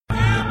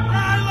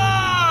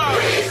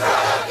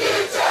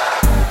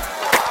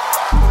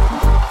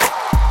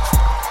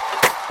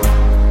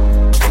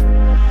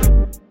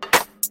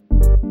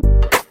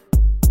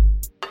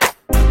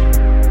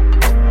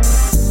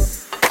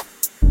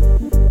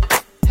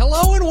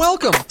and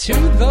welcome to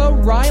the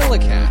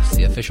RylaCast,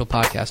 the official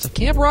podcast of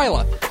Camp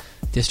Ryla,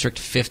 District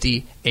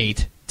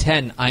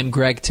 5810. I'm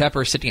Greg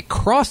Tepper. Sitting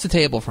across the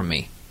table from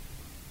me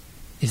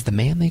is the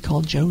man they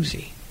call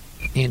Josie,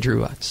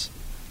 Andrew Utz.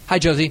 Hi,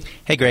 Josie.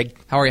 Hey, Greg.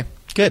 How are you?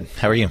 Good.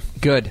 How are you?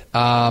 Good.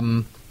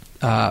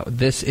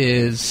 This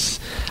is...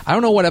 I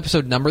don't know what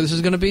episode number this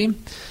is going to be.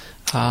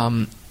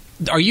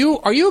 Are you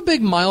a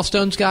big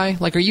milestones guy?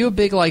 Like, are you a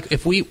big, like,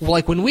 if we...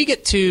 Like, when we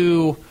get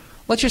to...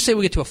 Let's just say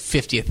we get to a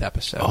 50th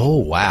episode. Oh,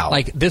 wow.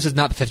 Like, this is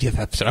not the 50th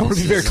episode. I want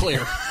to be very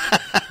clear.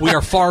 We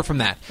are far from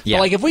that. Yeah.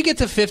 But, like, if we get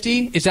to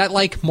 50, is that,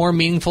 like, more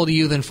meaningful to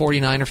you than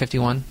 49 or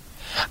 51?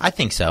 I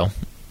think so.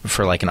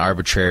 For, like, an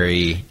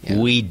arbitrary... Yeah.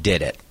 We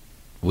did it.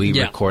 We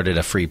recorded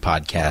a free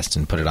podcast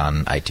and put it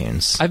on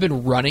iTunes. I've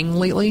been running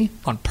lately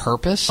on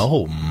purpose.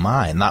 Oh,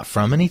 my. Not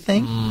from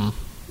anything?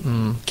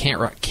 Can't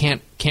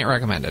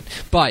recommend it.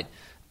 But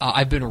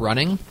I've been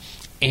running,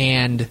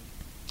 and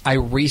I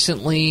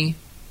recently...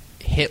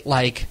 hit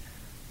like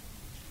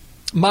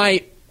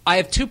I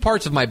have two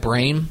parts of my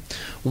brain.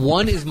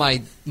 One is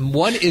my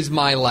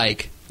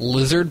like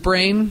lizard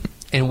brain,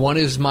 and one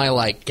is my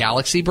like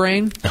galaxy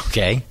brain.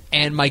 Okay.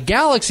 And my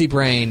galaxy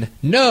brain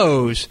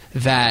knows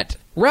that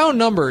round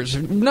numbers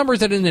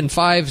that end in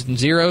fives and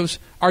zeros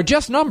are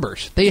just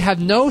numbers. They have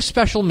no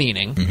special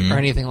meaning or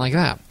anything like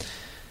that.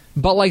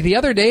 But like the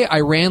other day,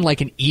 I ran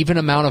like an even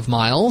amount of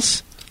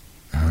miles,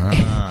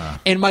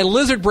 and my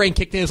lizard brain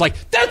kicked in. It was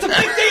like, that's a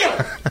big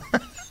deal.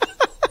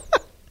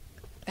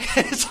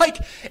 It's like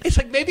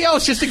maybe I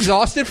was just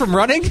exhausted from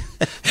running,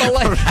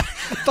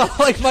 but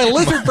like my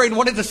lizard brain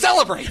wanted to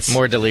celebrate.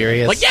 More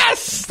delirious. Like,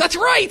 yes, that's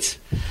right.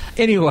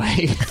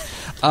 Anyway,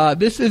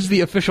 this is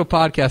the official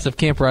podcast of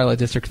Camp Ryla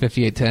District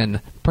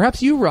 5810.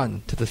 Perhaps you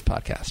run to this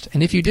podcast,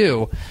 and if you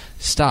do,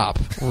 stop.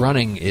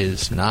 Running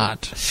is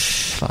not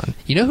fun.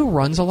 You know who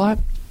runs a lot?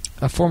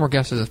 A former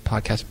guest of this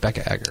podcast,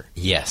 Becca Egger.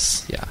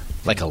 Yes. Yeah.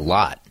 Like a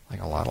lot.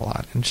 Like a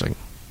lot. And just like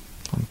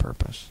on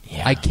purpose.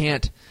 Yeah. I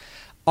can't.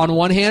 On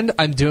one hand,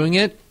 I'm doing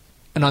it,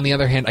 and on the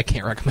other hand, I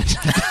can't recommend it.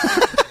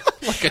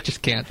 Like, I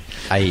just can't.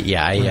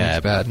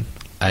 It's bad.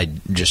 I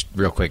just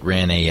real quick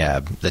ran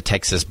the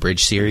Texas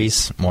Bridge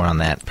Series. More on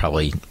that,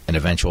 probably an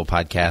eventual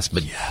podcast,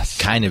 but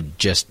kind of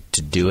just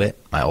to do it.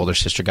 My older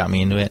sister got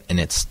me into it,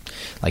 and it's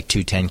like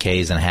 2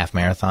 10Ks and a half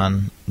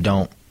marathon.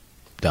 Don't.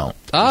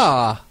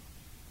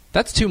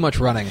 That's too much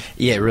running.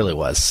 Yeah, it really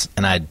was.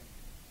 And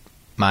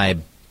my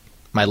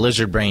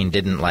lizard brain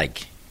didn't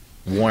like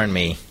warn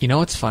me. You know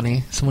what's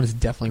funny? Someone is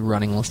definitely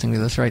running listening to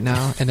this right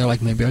now, and they're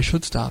like, maybe I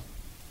should stop.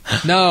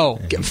 No,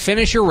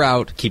 finish your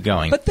route. Keep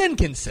going. But then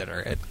consider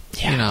it.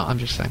 Yeah. You know, I'm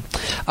just saying.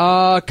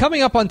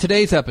 Coming up on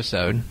today's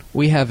episode,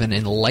 we have an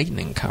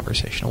enlightening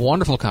conversation, a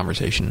wonderful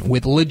conversation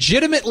with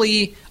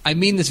legitimately, I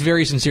mean this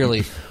very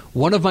sincerely,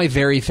 one of my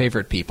very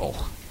favorite people,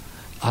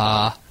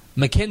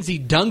 Mackenzie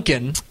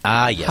Duncan.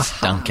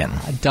 Yes, Duncan.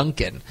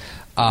 Duncan.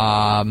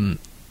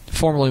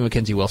 Formerly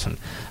Mackenzie Wilson.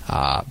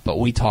 But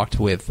we talked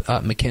with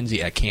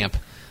Mackenzie at camp,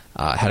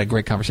 had a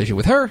great conversation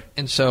with her,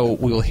 and so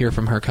we will hear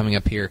from her coming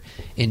up here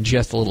in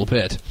just a little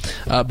bit.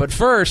 But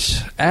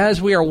first,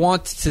 as we are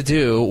wont to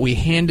do, we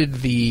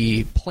handed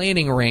the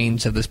planning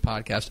reins of this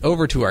podcast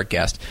over to our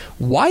guest.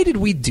 Why did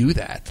we do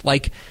that?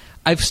 Like,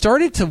 I've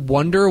started to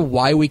wonder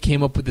why we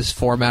came up with this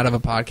format of a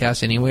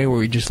podcast anyway, where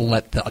we just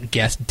let the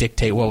guest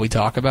dictate what we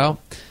talk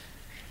about.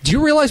 Do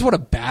you realize what a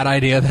bad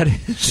idea that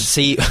is?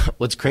 See,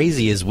 what's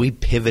crazy is we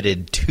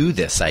pivoted to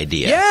this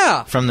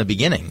idea from the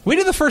beginning. We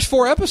did the first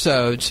 4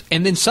 episodes,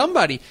 and then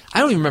somebody, I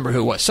don't even remember who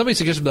it was, somebody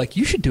suggested, like,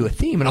 you should do a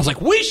theme. And I was like,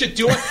 we should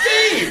do a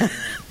theme!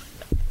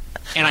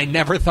 And I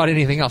never thought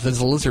anything else. It's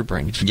a lizard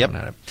brain. Yep.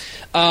 At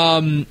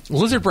it.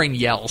 Lizard brain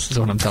yells is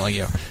what I'm telling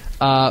you.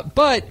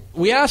 But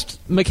we asked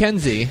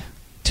Mackenzie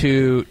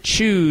to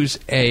choose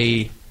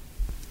a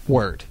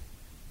word,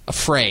 a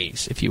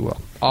phrase, if you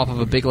will, off of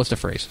a big list of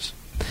phrases.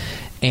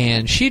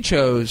 And she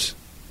chose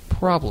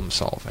problem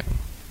solving.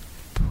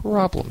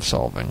 Problem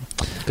solving.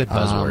 Good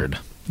buzzword.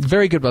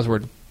 Very good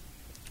buzzword.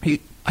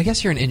 I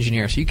guess you're an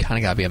engineer, so you kind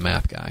of got to be a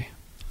math guy.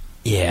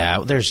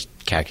 Yeah, there's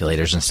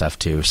calculators and stuff,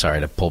 too. Sorry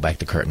to pull back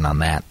the curtain on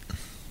that.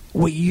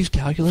 Wait, you use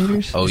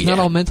calculators? Oh, It's not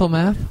all mental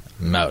math?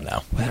 No.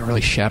 Well, that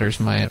really shatters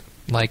my...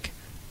 Like,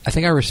 I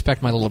think I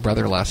respect my little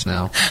brother less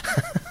now,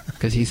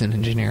 because he's an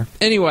engineer.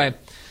 Anyway...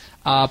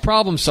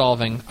 problem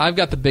solving. I've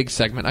got the big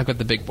segment. I've got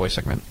the big boy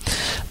segment.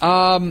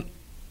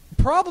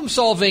 Problem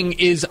solving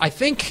is, I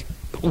think,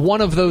 one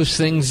of those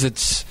things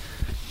that's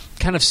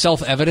kind of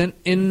self-evident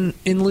in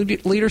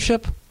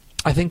leadership.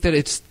 I think that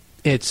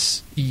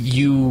it's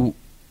the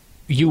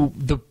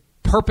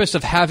purpose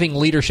of having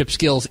leadership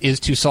skills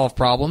is to solve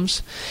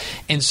problems.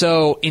 And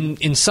so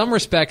in some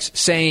respects,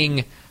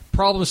 saying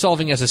problem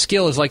solving as a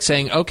skill is like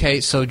saying,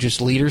 okay, so just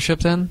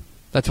leadership then?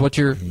 That's what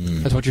you're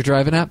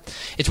driving at?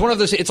 It's one of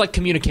those, it's like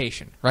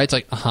communication, right? It's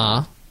like,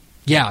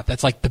 yeah,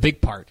 that's like the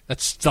big part.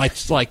 It's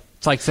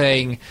like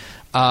saying,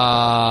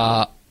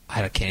 I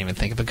can't even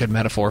think of a good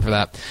metaphor for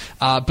that.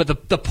 But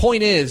the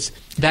point is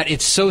that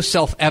it's so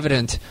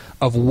self-evident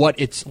of what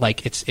it's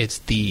like. It's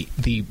the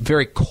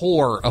very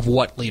core of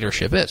what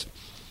leadership is.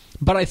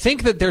 But I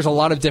think that there's a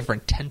lot of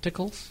different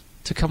tentacles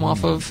to come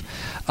off of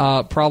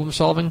problem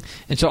solving.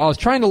 And so I was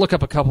trying to look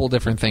up a couple of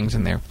different things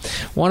in there.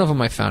 One of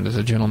them I found is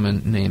a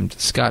gentleman named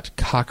Scott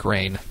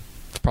Cochrane.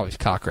 It's probably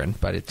Cochrane,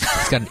 but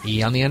it's got an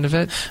E on the end of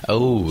it.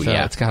 Oh, so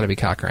yeah. It's got to be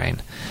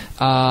Cochrane.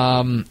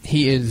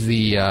 He is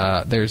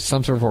there's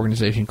some sort of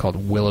organization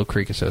called Willow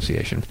Creek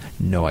Association.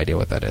 No idea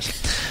what that is.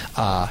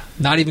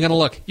 Not even going to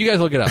look. You guys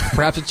look it up.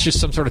 Perhaps it's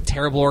just some sort of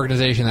terrible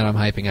organization that I'm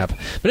hyping up.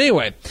 But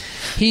anyway,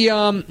 he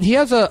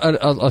has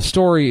a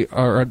story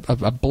or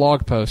a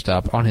blog post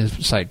up on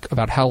his site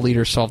about how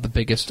leaders solve the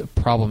biggest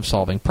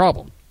problem-solving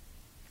problem.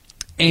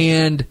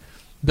 And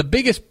the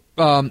biggest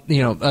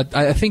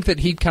I think that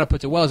he kind of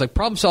puts it well. Is like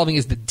problem solving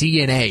is the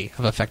DNA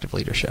of effective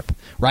leadership,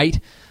 right?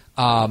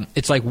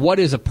 It's like, what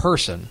is a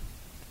person,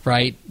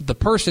 right? The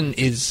person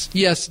is,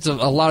 yes, it's a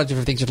lot of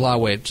different things. There's a lot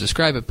of ways to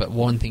describe it, but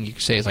one thing you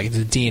can say is like it's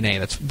the DNA.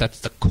 That's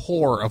the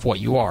core of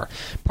what you are.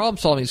 Problem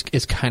solving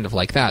is kind of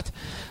like that.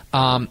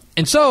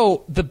 And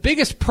so the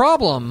biggest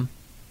problem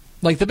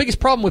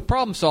with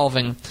problem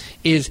solving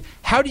is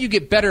how do you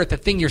get better at the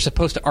thing you're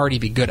supposed to already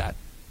be good at?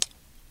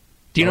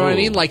 Do you know what I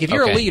mean? Like if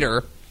you're a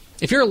leader.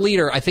 If you're a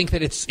leader, I think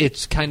that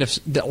it's kind of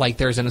like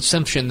there's an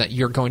assumption that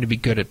you're going to be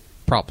good at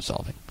problem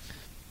solving.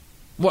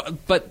 Well,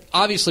 but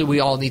obviously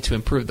we all need to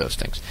improve those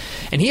things.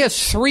 And he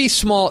has three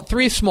small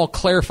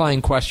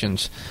clarifying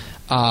questions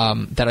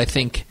that I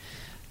think,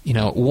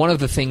 one of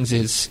the things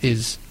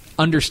is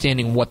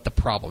understanding what the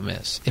problem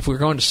is. If we're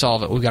going to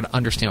solve it, we've got to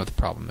understand what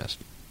the problem is.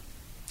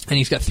 And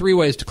he's got 3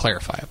 ways to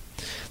clarify it.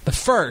 The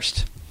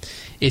first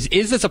is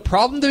this a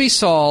problem to be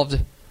solved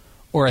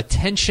or a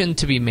tension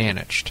to be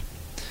managed?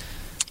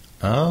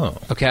 Oh.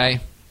 Okay.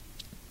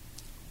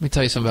 Let me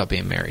tell you something about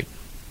being married.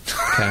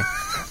 Okay.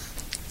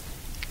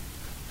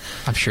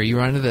 I'm sure you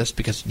run into this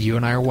because you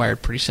and I are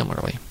wired pretty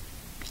similarly.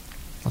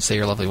 Let's say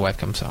your lovely wife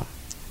comes home.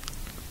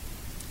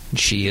 And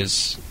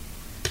she's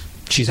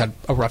had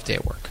a rough day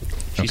at work.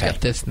 She's got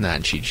this and that,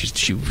 and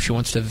she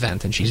wants to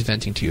vent, and she's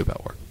venting to you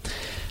about work.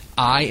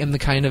 I am the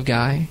kind of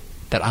guy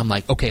that I'm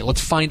like, okay,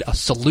 let's find a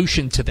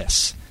solution to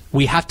this.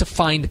 We have to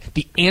find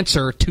the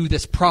answer to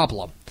this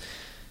problem.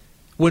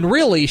 When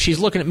really, she's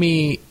looking at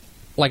me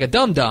like a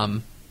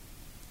dum-dum,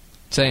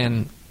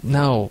 saying,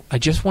 no, I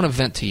just want to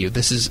vent to you.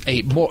 This is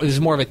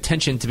more of a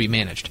tension to be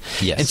managed.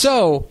 Yes. And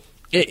so,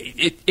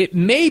 it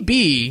may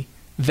be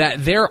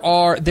that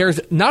there's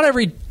not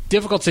every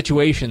difficult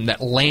situation that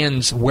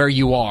lands where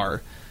you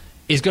are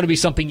is going to be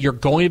something you're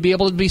going to be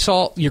able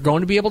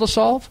to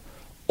solve,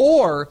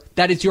 or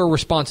that is your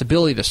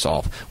responsibility to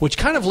solve, which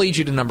kind of leads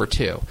you to number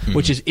 2,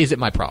 which is it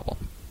my problem?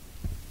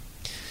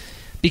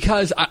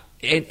 Because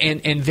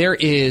And there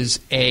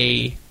is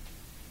a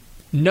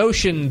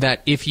notion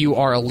that if you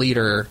are a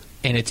leader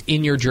and it's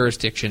in your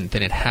jurisdiction,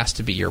 then it has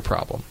to be your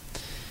problem.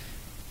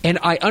 And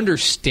I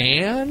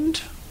understand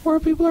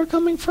where people are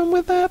coming from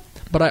with that,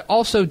 but I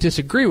also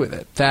disagree with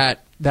it,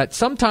 that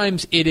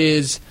sometimes it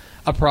is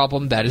a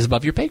problem that is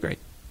above your pay grade.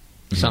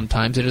 Mm-hmm.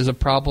 Sometimes it is a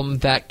problem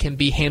that can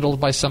be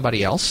handled by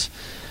somebody else.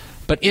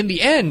 But in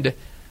the end,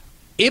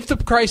 if the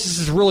crisis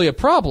is really a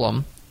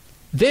problem,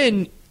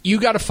 then you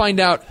got to find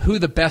out who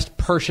the best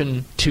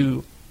person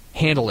to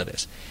handle it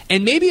is.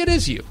 And maybe it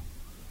is you,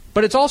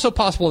 but it's also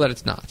possible that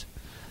it's not.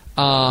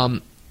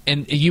 And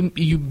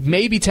you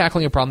may be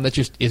tackling a problem that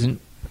just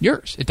isn't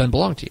yours. It doesn't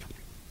belong to you.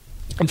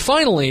 And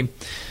finally,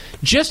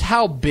 just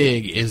how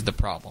big is the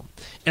problem?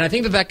 And I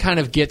think that kind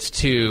of gets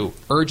to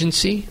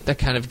urgency. That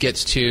kind of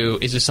gets to,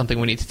 is this something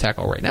we need to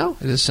tackle right now?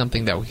 Is this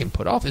something that we can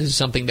put off? Is this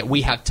something that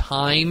we have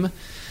time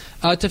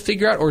to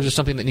figure out? Or is this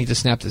something that needs a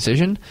snap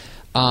decision?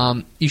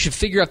 You should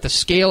figure out the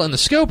scale and the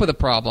scope of the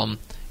problem,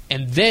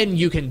 and then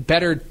you can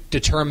better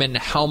determine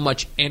how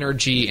much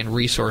energy and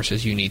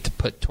resources you need to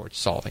put towards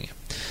solving it.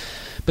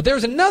 But there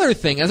was another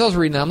thing. As I was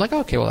reading that, I'm like,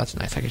 okay, well, that's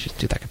nice. I can just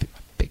do that. Could be a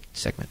big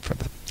segment for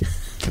the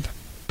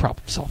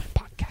problem-solving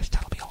podcast.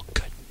 That'll be all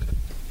good.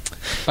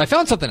 But I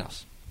found something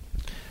else.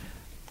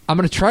 I'm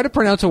going to try to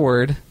pronounce a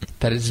word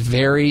that is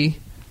very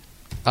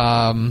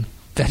difficult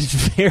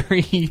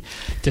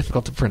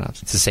to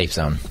pronounce. It's a safe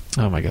zone.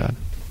 Oh, my God.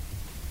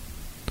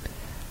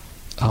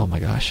 Oh, my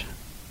gosh.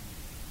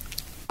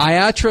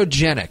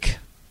 Iatrogenic.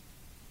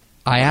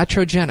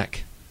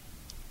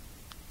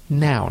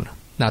 Noun.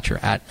 Not sure.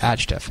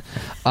 Adjective.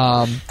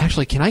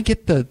 Actually, can I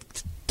get the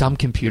dumb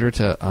computer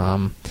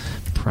to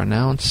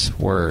pronounce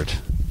word?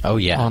 Oh,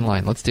 yeah.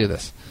 Online. Let's do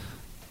this.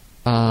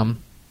 Let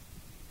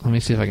me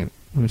see if I can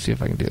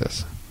do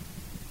this.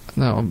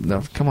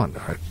 No. Come on.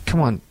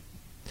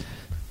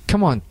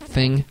 Come on,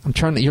 thing.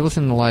 You're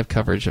listening to live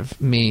coverage of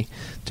me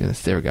doing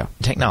this. There we go.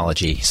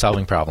 Technology,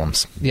 solving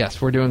problems.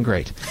 Yes, we're doing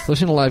great.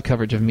 Listen to live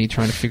coverage of me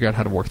trying to figure out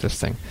how to work this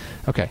thing.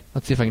 Okay,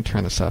 let's see if I can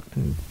turn this up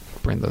and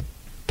bring the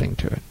thing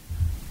to it.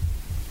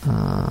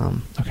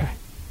 Okay.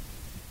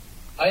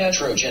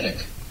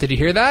 Iatrogenic. Did you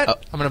hear that? Oh.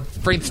 I'm going to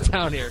bring this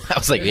down here. I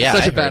was like, yeah,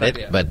 such I a bad heard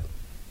idea. it, but...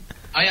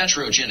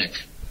 Iatrogenic.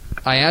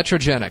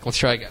 Iatrogenic. Let's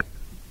try again.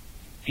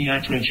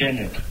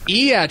 Iatrogenic.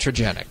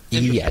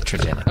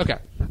 Iatrogenic. Okay.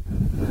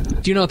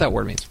 Do you know what that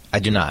word means? I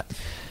do not.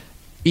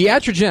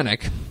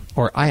 Iatrogenic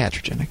or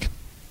iatrogenic,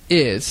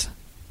 is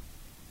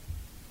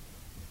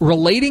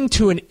relating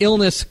to an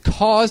illness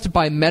caused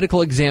by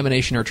medical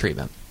examination or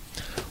treatment.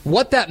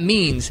 What that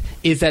means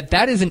is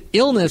that is an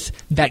illness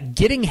that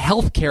getting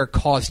health care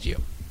caused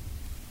you.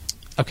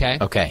 Okay?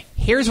 Okay.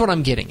 Here's what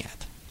I'm getting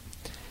at.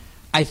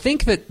 I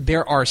think that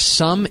there are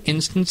some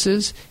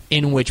instances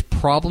in which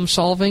problem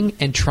solving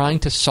and trying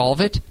to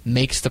solve it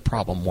makes the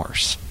problem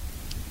worse.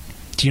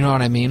 Do you know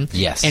what I mean?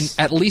 Yes. And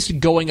at least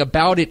going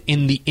about it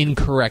in the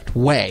incorrect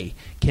way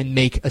can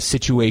make a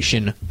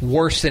situation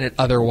worse than it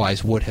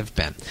otherwise would have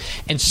been.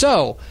 And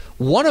so,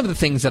 one of the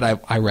things that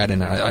I read,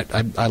 and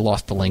I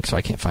lost the link so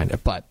I can't find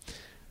it, but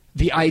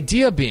the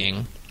idea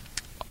being,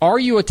 are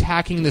you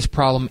attacking this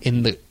problem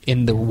in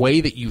the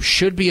way that you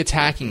should be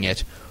attacking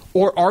it,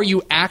 or are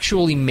you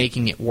actually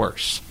making it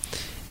worse?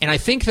 And I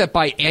think that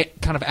by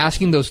kind of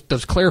asking those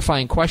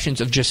clarifying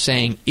questions of just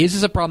saying, is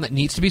this a problem that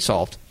needs to be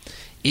solved?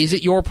 Is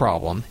it your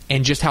problem?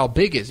 And just how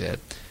big is it?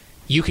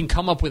 You can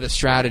come up with a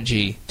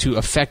strategy to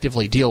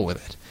effectively deal with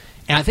it.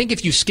 And I think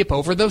if you skip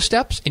over those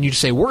steps and you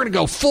just say, we're going to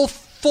go full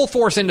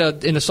force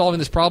into solving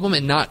this problem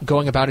and not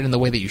going about it in the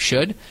way that you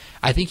should,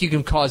 I think you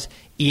can cause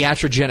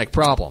iatrogenic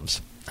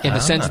problems in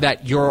the sense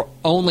that you're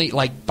only,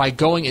 like, by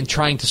going and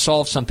trying to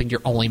solve something,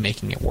 you're only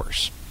making it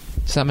worse.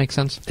 Does that make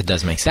sense? It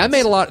does make sense. That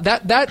made a lot.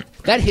 That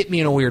hit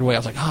me in a weird way. I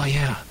was like, oh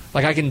yeah,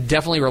 like I can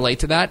definitely relate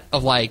to that.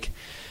 Of like,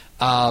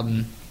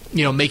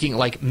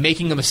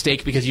 making a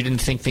mistake because you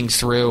didn't think things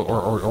through,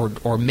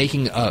 or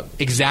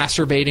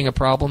exacerbating a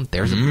problem.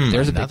 There's a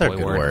big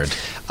boy word.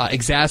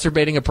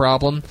 Exacerbating a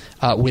problem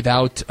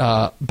without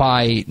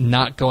by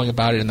not going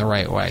about it in the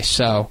right way.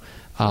 So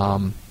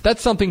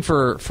that's something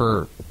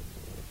for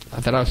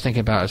that I was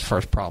thinking about as far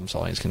as problem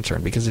solving is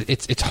concerned, because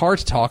it's hard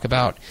to talk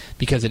about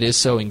because it is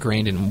so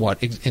ingrained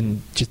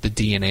in just the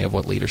DNA of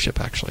what leadership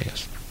actually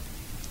is.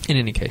 In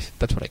any case,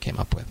 that's what I came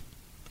up with.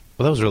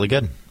 Well, that was really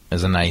good. It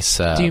was a nice...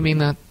 do you mean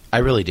that? I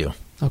really do.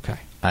 Okay.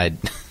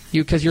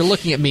 Because you're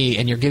looking at me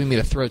and you're giving me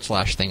the throat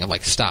slash thing of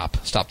like, stop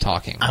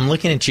talking. I'm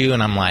looking at you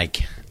and I'm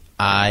like,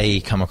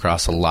 I come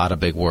across a lot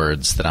of big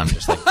words that I'm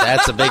just like,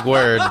 that's a big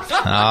word.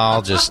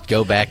 I'll just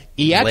go back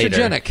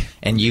iatrogenic. Later.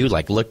 And you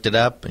like looked it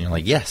up and you're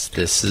like, yes,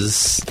 this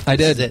is it.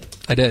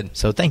 I did.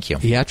 So thank you.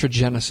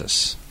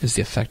 Iatrogenesis is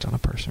the effect on a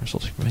person.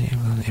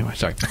 Anyway,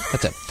 sorry.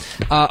 That's it.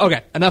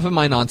 Okay, enough of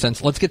my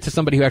nonsense. Let's get to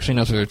somebody who actually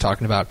knows what they're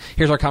talking about.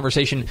 Here's our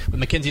conversation with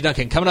Mackenzie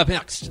Duncan coming up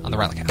next on the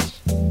Rallycast.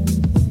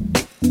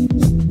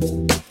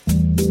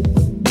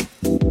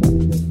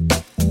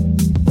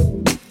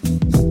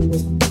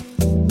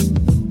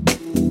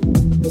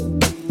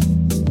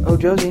 Oh,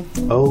 Josie.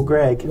 Oh,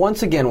 Greg.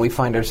 Once again, we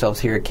find ourselves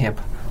here at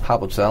Camp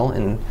Hobbitville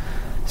in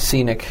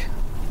scenic,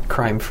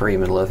 crime-free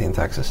Midlothian,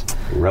 Texas.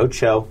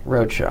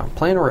 Roadshow.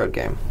 Playing a road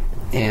game.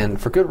 And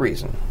for good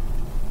reason.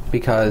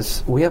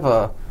 Because we have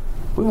a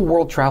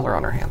world traveler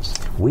on our hands.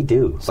 We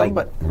do.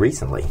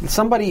 Recently.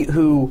 Somebody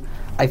who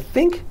I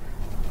think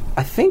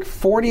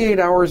 48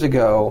 hours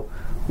ago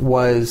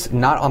was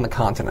not on the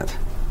continent.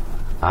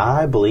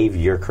 I believe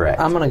you're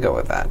correct. I'm going to go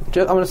with that.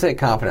 I'm going to say it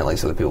confidently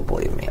so that people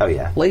believe me. Oh,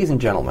 yeah. Ladies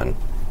and gentlemen,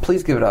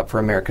 please give it up for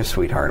America's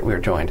sweetheart. We are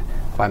joined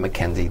by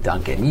Mackenzie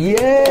Duncan. Yay!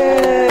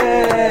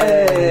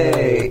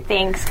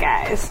 Thanks,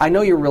 guys. I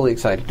know you're really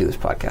excited to do this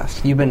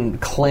podcast. You've been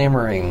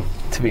clamoring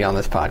to be on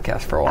this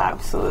podcast for a while.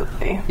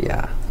 Absolutely.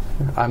 Yeah.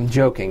 I'm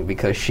joking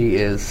because she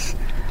is...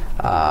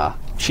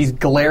 she's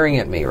glaring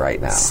at me right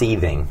now.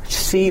 Seething.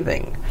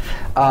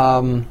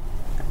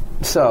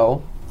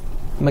 So,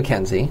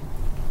 Mackenzie,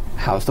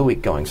 how's the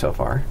week going so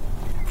far?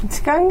 It's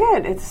going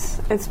good.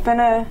 It's been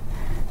a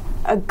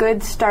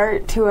good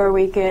start to our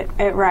week at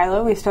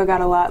Rilo. We still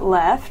got a lot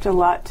left, a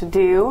lot to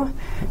do.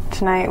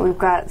 Tonight we've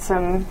got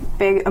some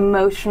big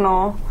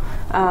emotional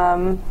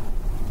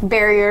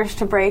barriers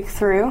to break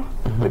through,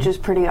 which is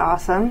pretty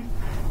awesome.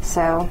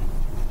 So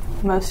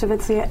most of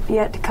it's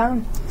yet to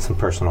come. Some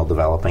personal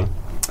developing.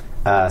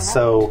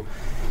 So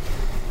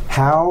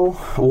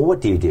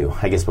what do you do?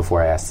 I guess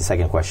before I ask the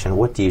second question,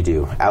 what do you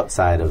do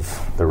outside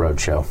of the road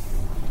show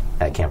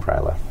at Camp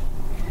Rilo? I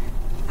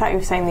thought you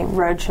were saying the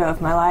road show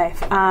of my life.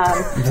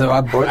 So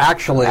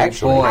actually,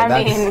 boy,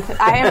 I mean,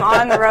 I am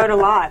on the road a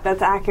lot.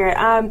 That's accurate.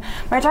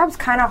 My job's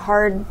kind of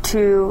hard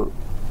to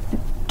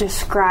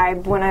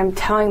describe. When I'm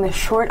telling the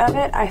short of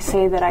it, I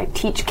say that I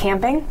teach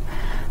camping.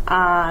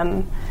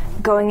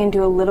 Going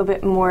into a little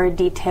bit more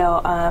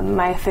detail,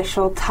 my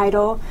official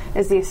title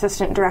is the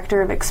Assistant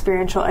Director of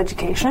Experiential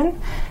Education.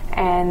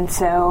 And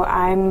so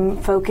I'm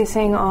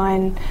focusing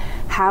on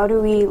how do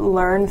we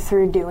learn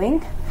through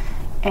doing,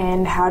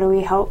 and how do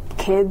we help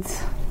kids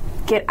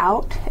get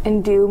out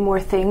and do more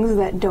things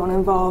that don't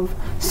involve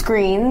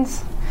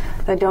screens,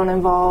 that don't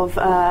involve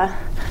a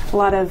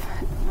lot of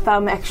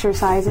thumb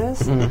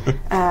exercises,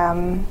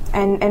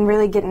 and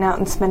really getting out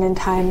and spending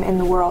time in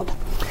the world.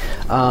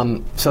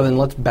 So then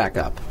let's back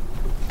up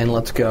and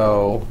let's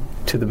go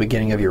to the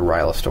beginning of your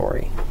Rilo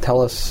story.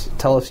 Tell us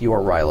your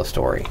Rilo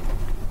story.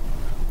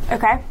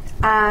 Okay.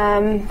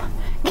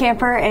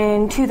 Camper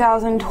in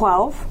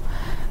 2012.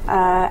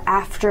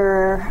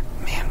 After...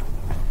 Man,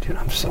 dude,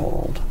 I'm so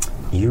old.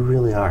 You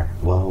really are.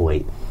 Well,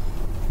 wait.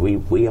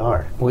 We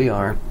are. We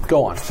are.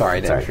 Go on.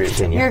 Sorry,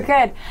 continue. You're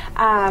good.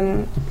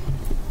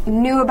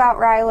 Knew about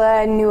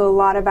Ryla, knew a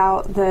lot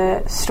about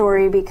the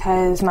story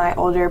because my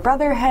older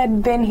brother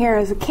had been here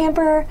as a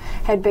camper,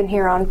 had been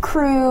here on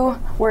crew,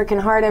 working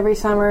hard every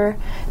summer.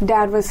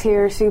 Dad was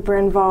here, super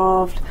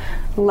involved,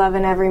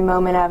 loving every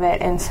moment of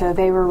it, and so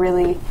they were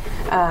really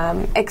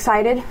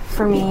excited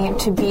for me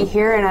to be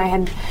here, and I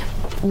had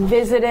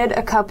visited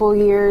a couple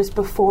years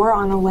before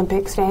on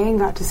Olympics Day and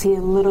got to see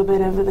a little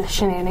bit of the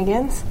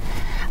shenanigans.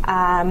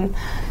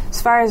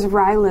 As far as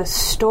Ryla's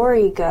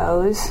story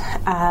goes,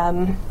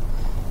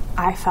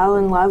 I fell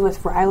in love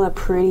with Ryla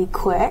pretty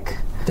quick.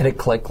 Did it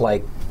click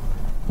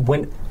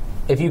when,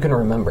 if you can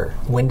remember,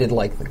 when did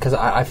because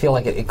I feel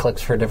like it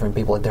clicks for different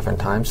people at different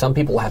times. Some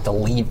people have to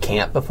leave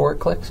camp before it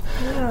clicks.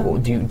 Yeah.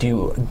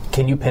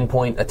 Can you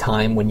pinpoint a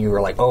time when you were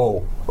like,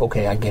 oh,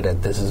 okay, I get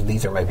it.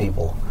 These are my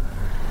people?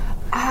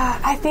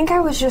 I think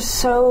I was just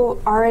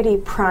so already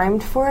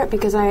primed for it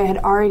because I had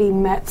already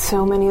met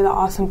so many of the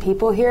awesome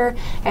people here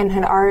and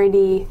had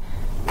already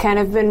kind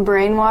of been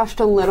brainwashed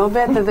a little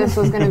bit that this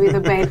was going to be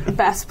the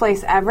best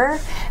place ever,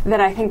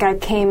 that I think I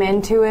came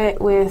into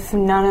it with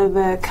none of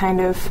the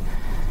kind of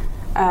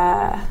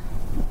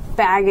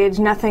baggage,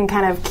 nothing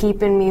kind of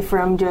keeping me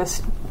from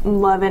just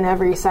loving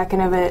every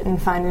second of it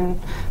and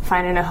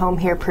finding a home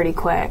here pretty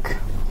quick.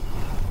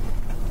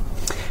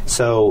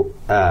 So,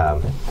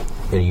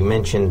 you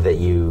mentioned that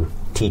you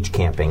teach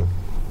camping,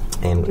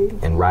 and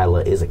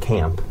Ryla is a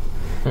camp.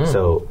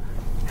 So,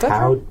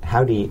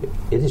 how do you...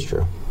 It is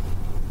true.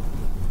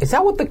 Is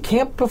that what the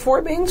camp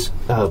before means?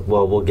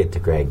 Well, we'll get to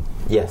Greg.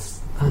 Yes.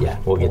 Yeah,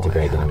 we'll get to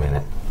Greg in a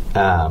minute.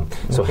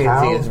 So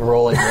how... is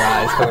rolling your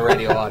eyes for the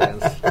radio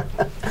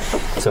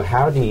audience. So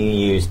how do you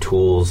use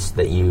tools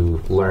that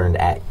you learned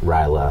at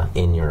Ryla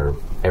in your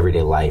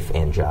everyday life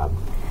and job?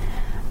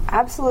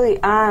 Absolutely.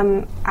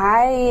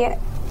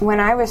 When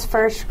I was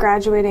first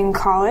graduating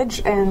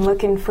college and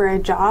looking for a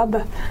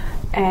job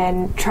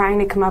and trying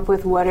to come up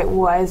with what it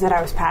was that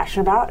I was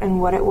passionate about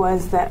and what it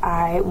was that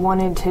I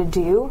wanted to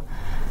do,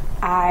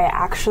 I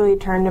actually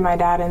turned to my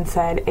dad and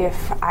said,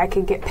 if I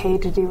could get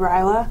paid to do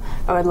Ryla,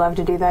 I would love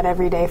to do that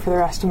every day for the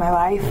rest of my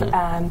life.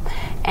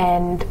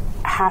 And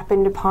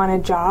happened upon a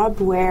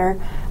job where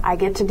I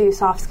get to do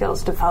soft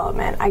skills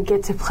development. I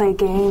get to play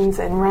games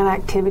and run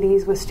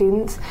activities with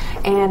students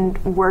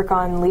and work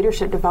on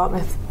leadership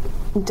development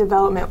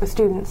with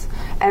students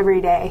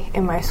every day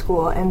in my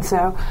school. And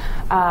so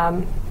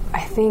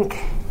I think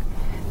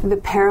the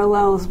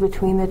parallels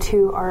between the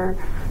two are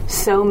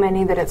so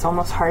many that it's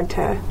almost hard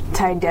to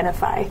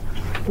identify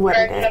what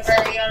it is.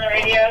 On the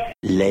radio.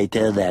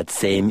 Later that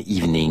same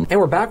evening. And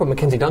we're back with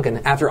Mackenzie Duncan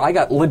after I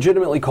got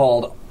legitimately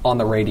called on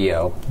the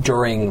radio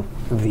during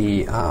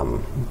the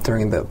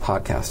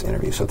podcast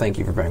interview. So thank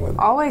you for bearing with me.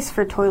 Always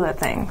for toilet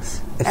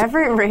things.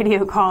 Every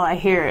radio call I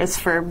hear is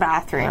for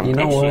bathroom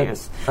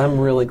issues. What? I'm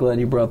really glad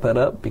you brought that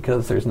up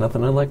because there's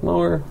nothing I like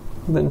more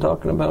than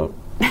talking about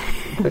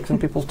fixing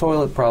people's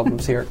toilet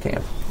problems here at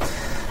camp.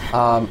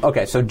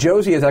 Okay, so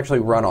Josie has actually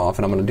run off,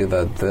 and I'm going to do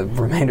the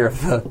remainder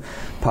of the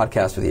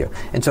podcast with you.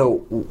 And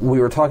so we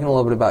were talking a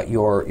little bit about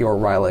your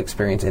Ryla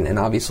experience, and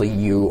obviously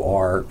you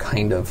are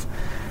kind of,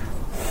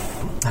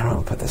 I don't know how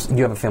to put this,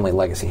 you have a family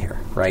legacy here,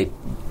 right?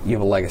 You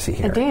have a legacy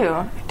here.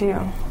 I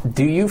do.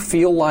 Do you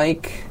feel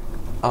like,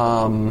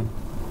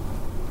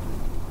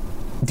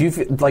 do you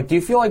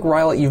feel like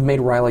Ryla, you've made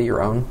Ryla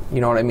your own?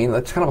 You know what I mean?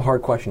 That's kind of a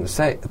hard question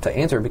to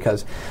answer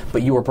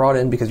but you were brought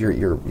in because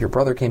your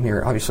brother came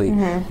here. Obviously,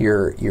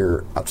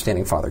 your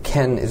outstanding father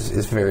Ken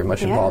is very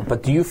much involved.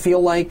 But do you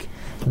feel like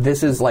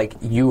this is like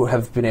you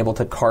have been able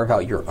to carve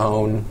out your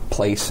own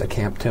place at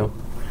camp too?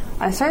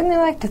 I certainly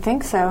like to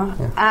think so.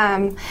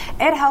 Yeah.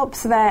 It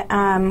helps that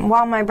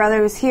while my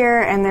brother was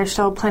here, and there's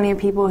still plenty of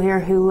people here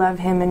who love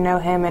him and know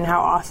him and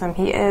how awesome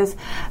he is,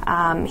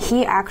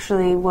 he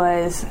actually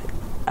was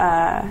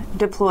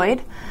deployed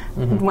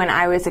when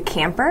I was a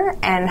camper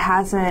and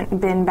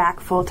hasn't been back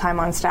full-time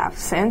on staff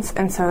since.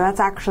 And so that's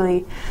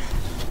actually,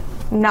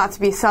 not to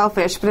be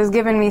selfish, but has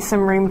given me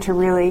some room to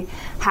really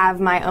have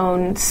my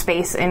own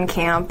space in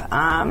camp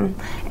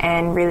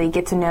and really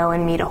get to know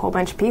and meet a whole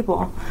bunch of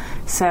people.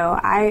 So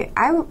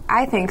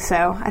I think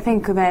so. I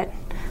think that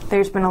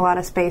there's been a lot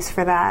of space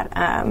for that.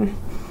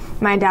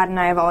 My dad and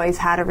I have always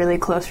had a really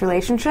close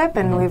relationship,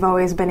 and we've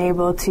always been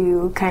able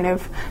to kind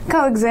of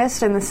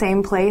coexist in the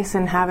same place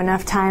and have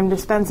enough time to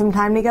spend some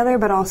time together,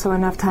 but also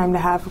enough time to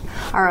have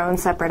our own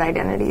separate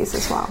identities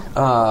as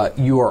well.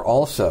 You are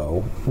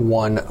also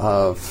one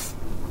of,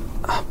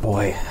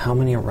 how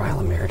many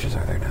Ryla marriages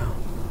are there now?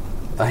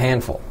 A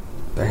handful.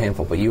 They're a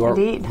handful, but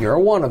you're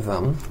one of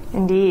them.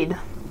 Indeed.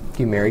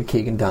 You married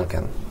Keegan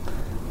Duncan.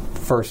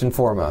 First and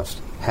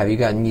foremost, have you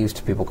gotten used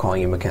to people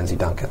calling you Mackenzie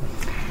Duncan?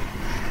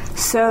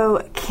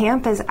 So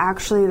camp is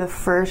actually the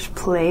first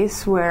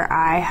place where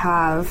I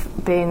have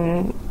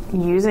been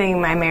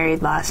using my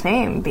married last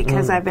name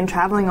because I've been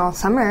traveling all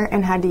summer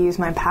and had to use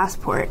my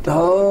passport.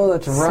 Oh,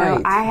 that's right.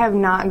 So I have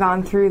not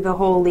gone through the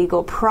whole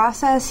legal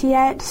process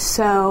yet.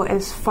 So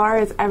as far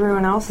as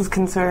everyone else is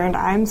concerned,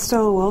 I'm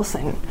still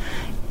Wilson,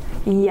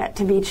 yet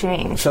to be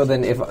changed. So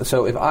then, if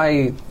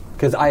I,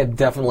 because I have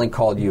definitely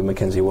called you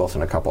Mackenzie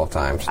Wilson a couple of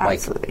times,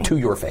 Absolutely. like to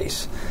your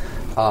face,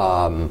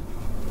 and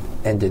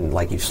didn't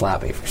like you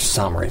slap me for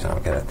some reason. I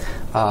don't get it.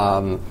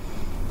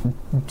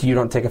 You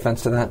don't take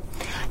offense to that?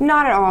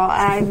 Not at all.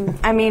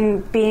 I mean,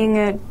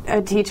 being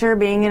a teacher,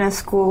 being in a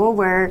school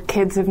where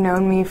kids have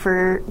known me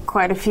for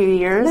quite a few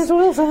years as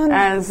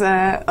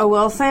a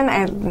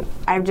Wilson,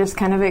 I've just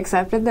kind of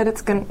accepted that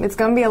it's going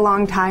to be a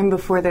long time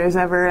before there's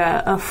ever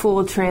a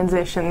full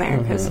transition there,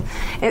 because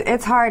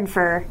it's hard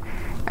for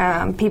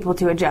people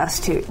to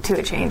adjust to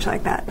a change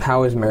like that.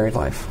 How is married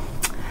life?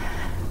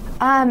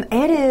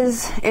 It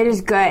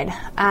is good.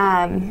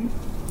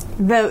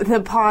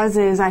 The pause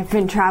is I've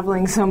been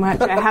traveling so much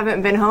I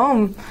haven't been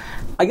home.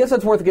 I guess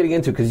that's worth getting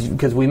into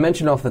because we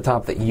mentioned off the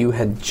top that you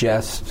had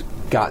just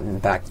gotten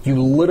back. You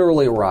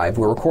literally arrived.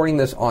 We're recording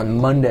this on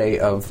Monday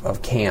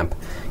of camp.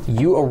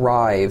 You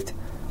arrived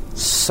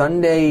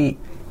Saturday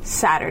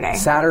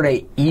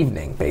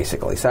evening,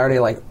 basically.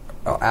 Saturday,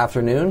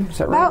 afternoon? Is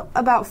that right?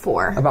 About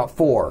 4. About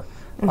 4.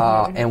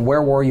 And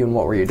where were you and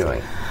what were you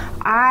doing?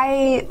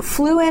 I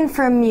flew in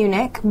from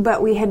Munich,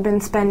 but we had been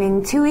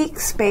spending 2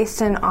 weeks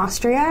based in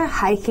Austria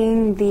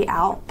hiking the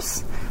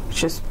Alps,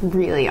 which is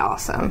really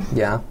awesome.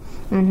 Yeah?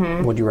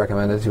 Mm-hmm. Would you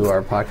recommend it to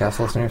our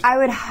podcast listeners? I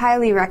would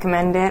highly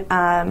recommend it.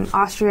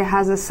 Austria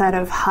has a set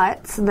of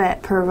huts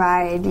that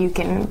you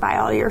can buy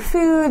all your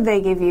food, they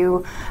give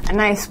you a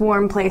nice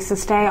warm place to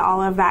stay,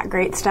 all of that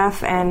great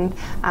stuff, and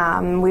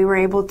we were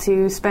able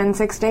to spend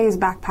 6 days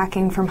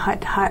backpacking from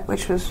hut to hut,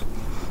 which was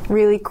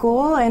really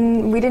cool,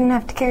 and we didn't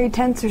have to carry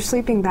tents or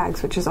sleeping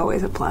bags, which is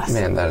always a plus.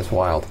 Man, that is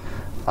wild.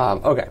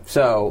 Okay,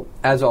 so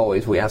as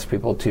always, we ask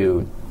people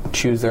to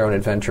choose their own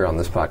adventure on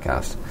this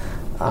podcast,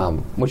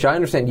 which I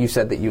understand you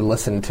said that you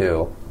listened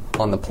to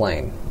on the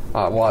plane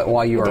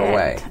while you were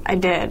away. I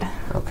did.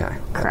 Okay.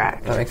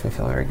 Correct. That makes me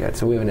feel very good.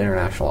 So we have an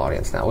international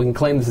audience now. We can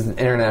claim this is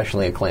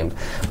internationally acclaimed.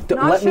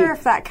 Not sure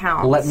if that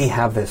counts. Let me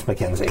have this,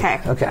 Mackenzie.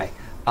 Okay.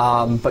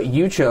 But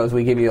you chose,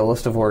 we gave you a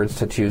list of words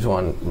to choose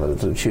one,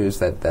 to choose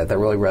that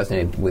really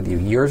resonated with you.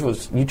 Yours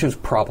was, you chose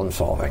problem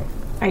solving.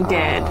 I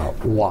did.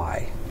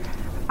 Why?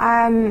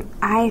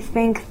 I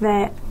think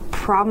that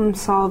problem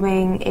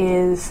solving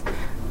is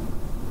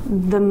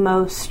the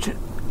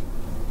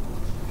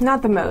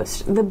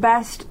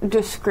best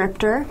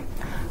descriptor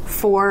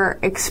for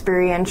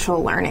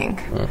experiential learning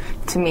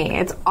to me.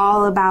 It's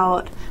all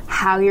about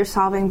how you're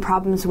solving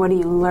problems, what are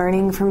you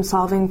learning from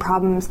solving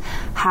problems,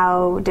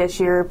 how does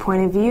your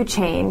point of view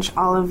change,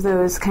 all of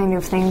those kind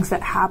of things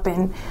that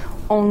happen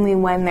only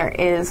when there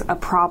is a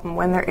problem,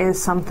 when there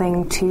is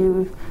something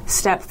to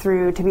step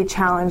through, to be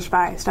challenged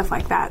by, stuff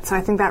like that. So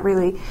I think that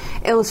really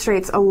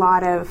illustrates a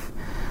lot of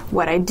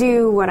what I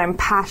do, what I'm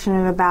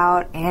passionate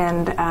about,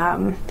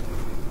 and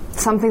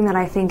something that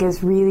I think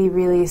is really,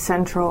 really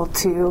central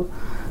to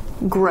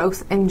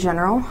growth in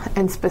general,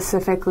 and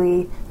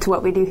specifically to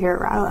what we do here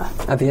at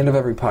Ryla. At the end of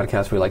every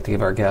podcast, we like to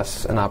give our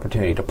guests an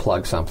opportunity to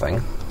plug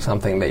something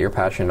that you're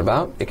passionate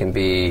about. It can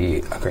be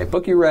a great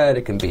book you read,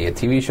 it can be a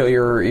TV show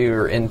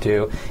you're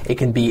into, it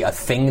can be a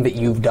thing that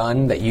you've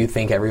done that you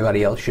think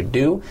everybody else should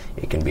do,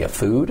 it can be a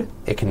food,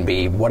 it can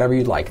be whatever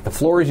you'd like. The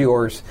floor is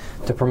yours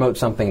to promote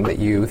something that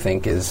you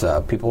think is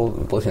people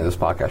listening to this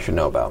podcast should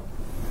know about.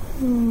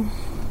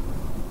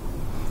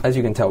 As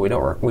you can tell, we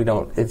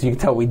don't. As you can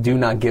tell, we do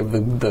not give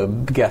the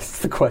guests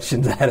the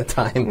questions ahead of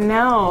time.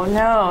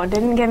 No,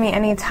 didn't give me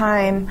any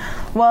time.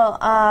 Well,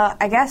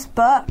 I guess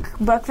book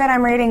that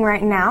I'm reading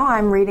right now.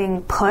 I'm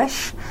reading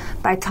Push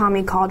by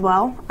Tommy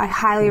Caldwell. I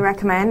highly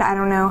recommend. I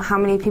don't know how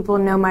many people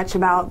know much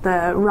about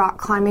the rock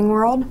climbing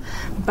world,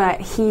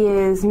 but he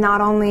is not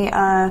only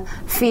a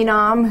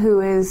phenom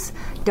who has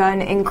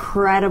done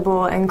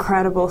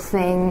incredible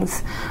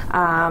things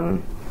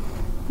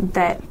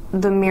that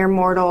the mere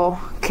mortal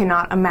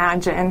cannot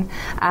imagine,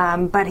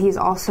 but he's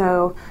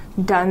also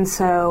done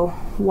so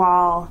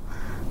while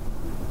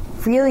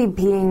really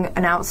being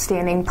an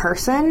outstanding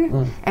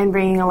person and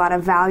bringing a lot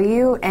of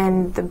value.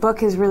 And the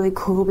book is really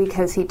cool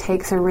because he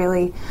takes a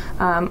really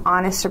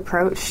honest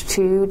approach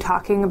to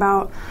talking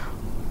about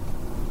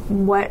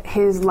what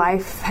his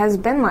life has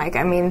been like.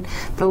 I mean,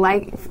 the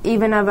life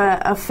even of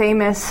a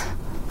famous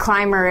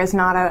climber is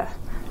not a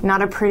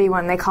pretty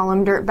one. They call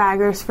them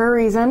dirtbaggers for a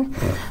reason.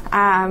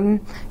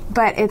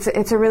 But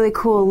it's a really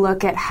cool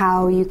look at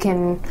how you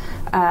can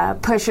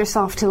push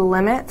yourself to the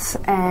limits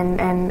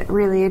and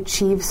really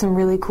achieve some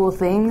really cool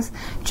things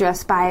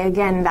just by,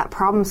 again, that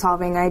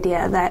problem-solving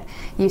idea that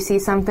you see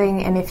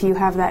something, and if you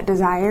have that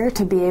desire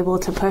to be able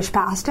to push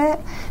past it,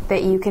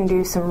 that you can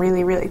do some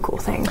really, really cool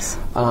things.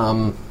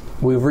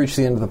 We've reached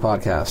the end of the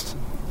podcast.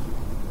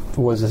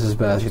 Was this as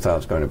bad as you thought it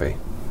was going to be?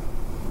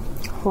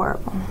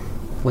 Horrible.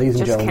 Ladies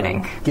and Just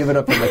gentlemen, kidding. Give it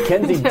up for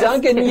Mackenzie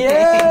Duncan.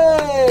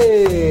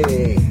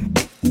 Yay!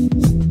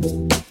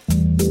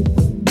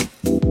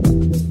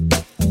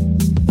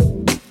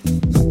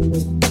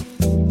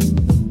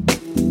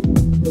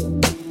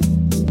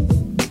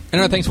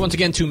 And our thanks once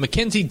again to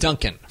Mackenzie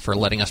Duncan for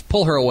letting us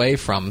pull her away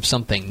from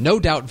something no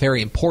doubt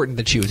very important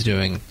that she was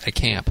doing at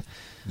camp.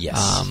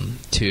 Yes.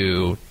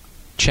 To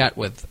chat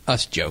with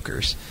us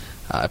jokers.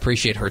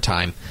 Appreciate her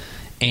time.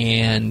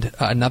 And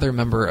another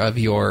member of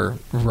your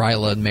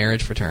Ryla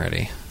marriage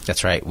fraternity.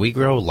 That's right. We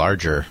grow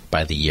larger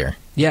by the year.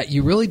 Yeah,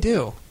 you really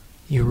do.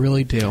 You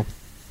really do.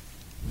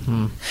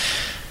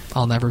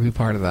 I'll never be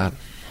part of that.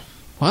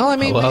 Well, I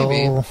mean,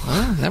 maybe. Well,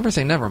 never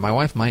say never. My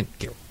wife might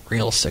get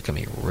real sick of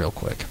me real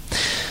quick.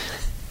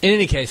 In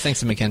any case,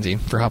 thanks to Mackenzie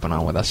for hopping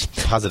on with us.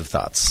 Positive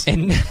thoughts.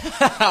 And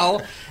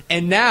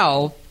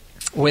now,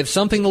 with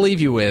something to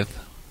leave you with,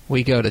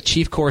 we go to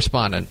Chief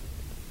Correspondent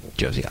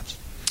Josie Otz.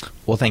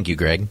 Well, thank you,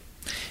 Greg.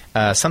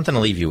 Something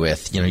to leave you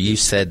with. You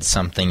said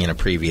something in a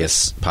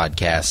previous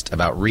podcast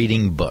about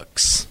reading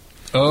books.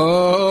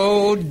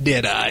 Oh,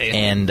 did I?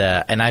 And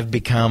I've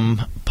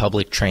become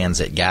public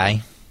transit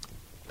guy.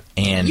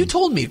 And you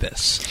told me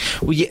this.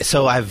 Well, yeah,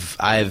 so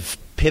I've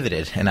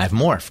pivoted and I've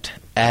morphed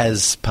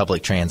as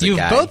public transit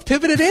guy. You've both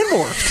pivoted and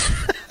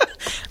morphed.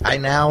 I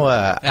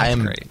now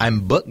great.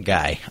 I'm book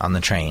guy on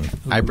the train.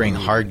 Ooh. I bring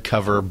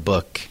hardcover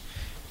book.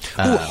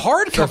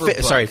 Hardcover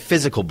book. Sorry,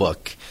 physical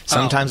book.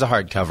 Sometimes a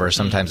hardcover,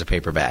 sometimes a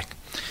paperback.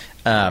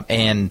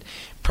 And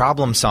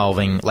problem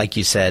solving, like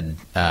you said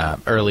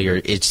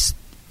earlier, it's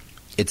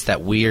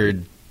that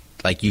weird,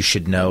 like you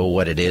should know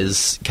what it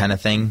is kind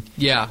of thing.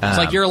 Yeah, it's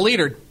like you're a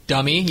leader,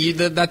 dummy.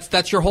 That's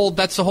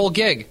the whole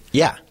gig.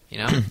 Yeah,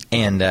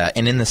 and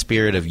in the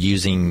spirit of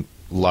using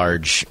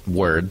large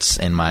words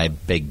in my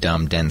big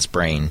dumb dense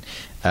brain,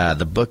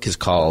 the book is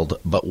called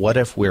 "But What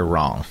If We're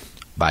Wrong"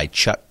 by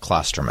Chuck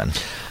Klosterman.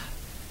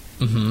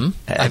 Mm-hmm.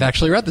 I've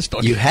actually read this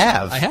book. You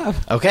have? I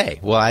have. Okay.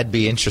 Well, I'd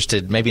be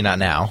interested, maybe not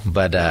now,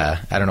 but I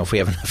don't know if we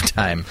have enough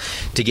time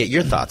to get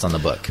your thoughts on the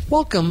book.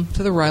 Welcome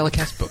to the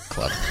Rylacast Book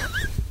Club.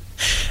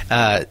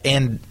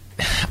 And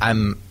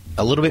I'm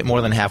a little bit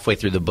more than halfway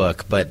through the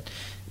book, but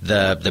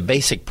the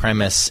basic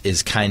premise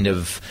is kind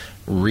of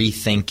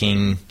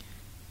rethinking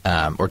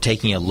or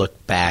taking a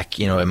look back,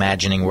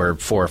 imagining we're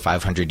 400 or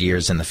 500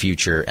 years in the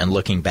future and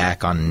looking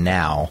back on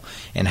now,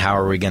 and how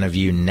are we going to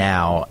view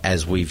now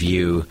as we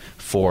view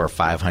 400 or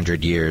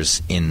 500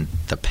 years in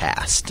the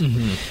past.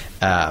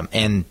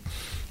 Mm-hmm.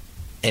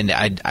 And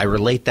I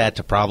relate that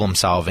to problem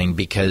solving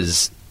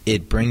because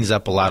it brings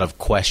up a lot of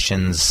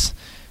questions.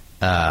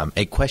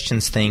 It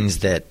questions things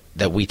that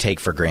we take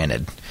for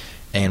granted.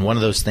 And one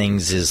of those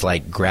things is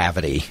like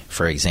gravity,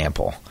 for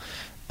example.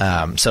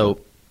 So,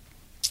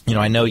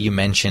 I know you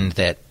mentioned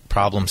that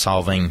problem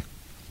solving,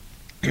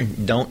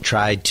 don't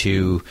try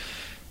to,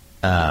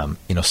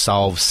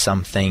 solve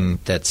something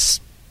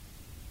that's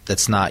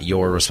not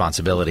your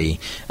responsibility.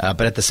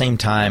 But at the same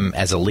time,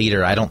 as a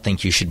leader, I don't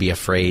think you should be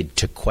afraid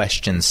to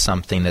question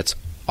something that's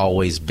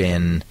always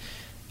been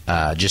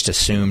just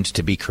assumed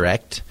to be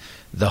correct.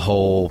 The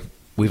whole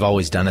 "we've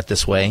always done it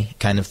this way"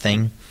 kind of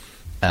thing.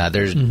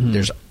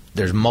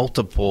 There's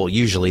multiple.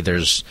 Usually,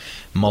 there's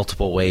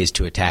multiple ways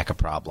to attack a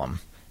problem.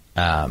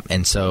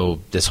 And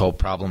so this whole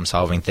problem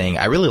solving thing,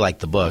 I really like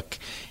the book,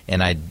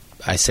 and I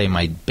say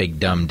my big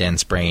dumb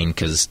dense brain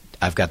because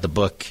I've got the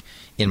book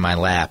in my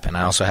lap, and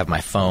I also have my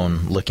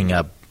phone looking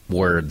up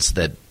words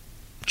that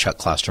Chuck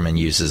Klosterman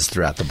uses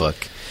throughout the book.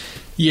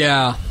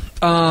 Yeah,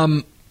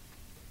 that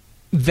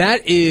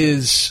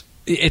is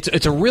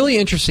it's a really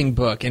interesting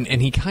book, and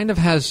he kind of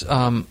has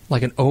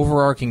like an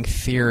overarching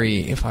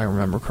theory, if I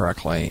remember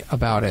correctly,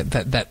 about it.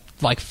 That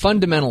like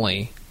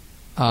fundamentally,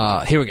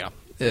 here we go.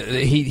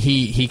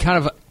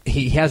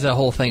 He has a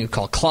whole thing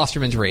called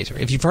Klosterman's razor.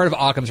 If you've heard of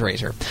Occam's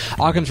razor,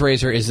 Occam's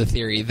razor is the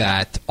theory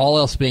that all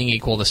else being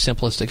equal, the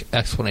simplest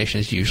explanation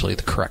is usually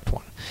the correct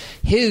one.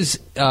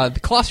 The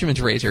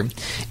Klosterman's razor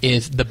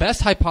is the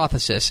best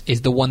hypothesis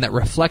is the one that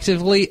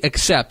reflexively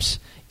accepts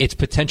its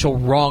potential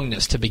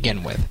wrongness to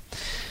begin with,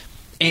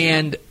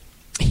 and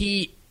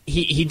he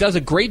does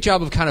a great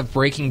job of kind of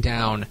breaking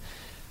down.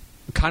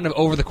 Kind of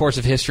over the course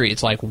of history,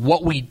 it's like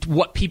what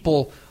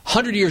people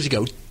 100 years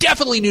ago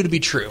definitely knew to be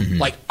true. Mm-hmm.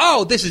 Like,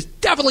 oh, this is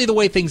definitely the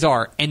way things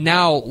are, and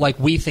now like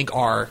we think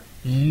are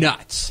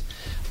nuts.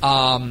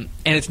 And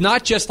it's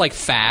not just like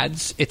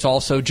fads; it's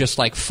also just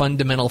like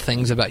fundamental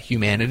things about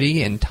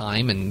humanity and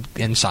time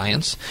and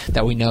science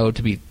that we know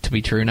to be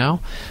true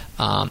now.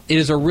 It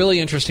is a really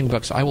interesting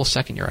book, so I will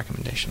second your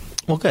recommendation.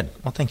 Well, good.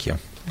 Well, thank you.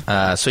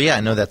 So yeah, I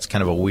know that's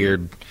kind of a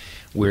weird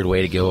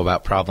way to go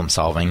about problem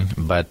solving,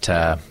 but.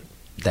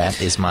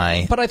 That is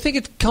my. But I think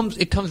it comes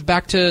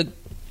back to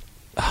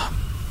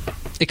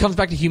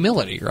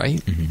humility, right?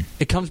 Mm-hmm.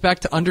 It comes back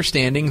to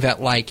understanding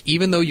that, like,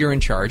 even though you're in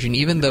charge, and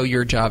even though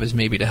your job is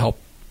maybe to help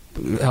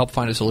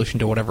find a solution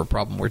to whatever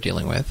problem we're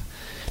dealing with,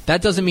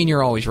 that doesn't mean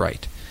you're always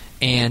right.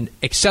 And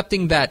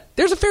accepting that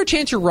there's a fair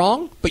chance you're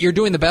wrong, but you're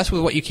doing the best with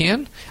what you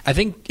can, I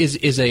think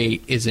is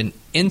an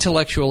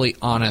intellectually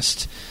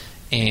honest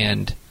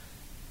and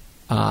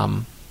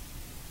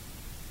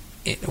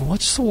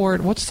what's the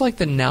word? What's like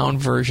the noun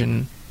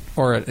version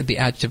or the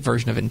adjective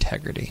version of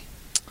integrity?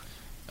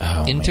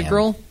 Oh,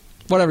 integral? Man.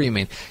 Whatever you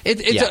mean.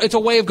 It's a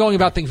way of going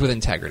about things with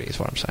integrity is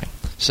what I'm saying.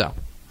 So,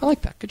 I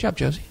like that. Good job,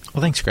 Josie.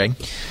 Well, thanks, Greg.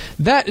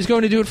 That is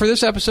going to do it for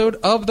this episode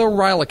of the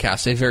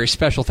Rylacast. A very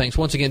special thanks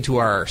once again to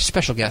our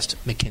special guest,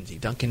 Mackenzie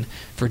Duncan,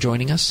 for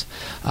joining us.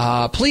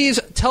 Please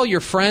tell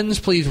your friends.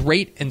 Please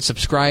rate and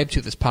subscribe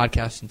to this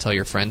podcast and tell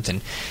your friends.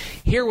 And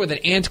here with an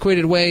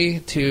antiquated way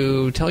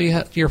to tell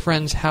your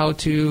friends how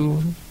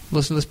to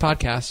listen to this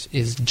podcast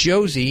is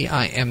Josie.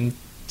 I am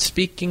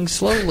speaking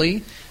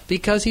slowly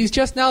because he's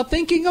just now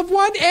thinking of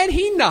one, and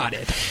he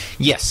nodded.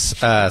 Yes.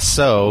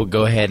 So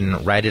go ahead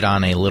and write it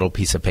on a little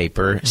piece of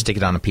paper, stick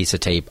it on a piece of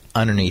tape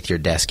underneath your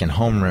desk in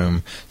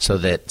homeroom so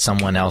that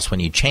someone else,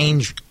 when you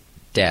change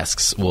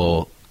desks,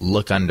 will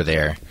look under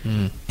there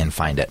and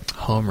find it.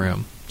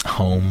 Homeroom.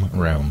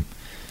 Homeroom.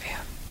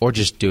 Or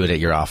just do it at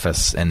your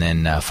office and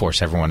then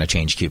force everyone to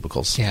change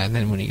cubicles. Yeah, and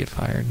then when you get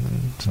fired.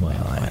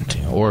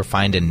 Or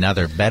find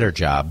another better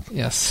job.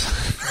 Yes.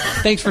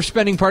 Thanks for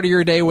spending part of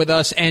your day with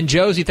us. And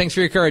Josie, thanks for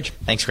your courage.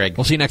 Thanks, Greg.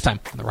 We'll see you next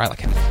time on the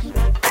Rylacast.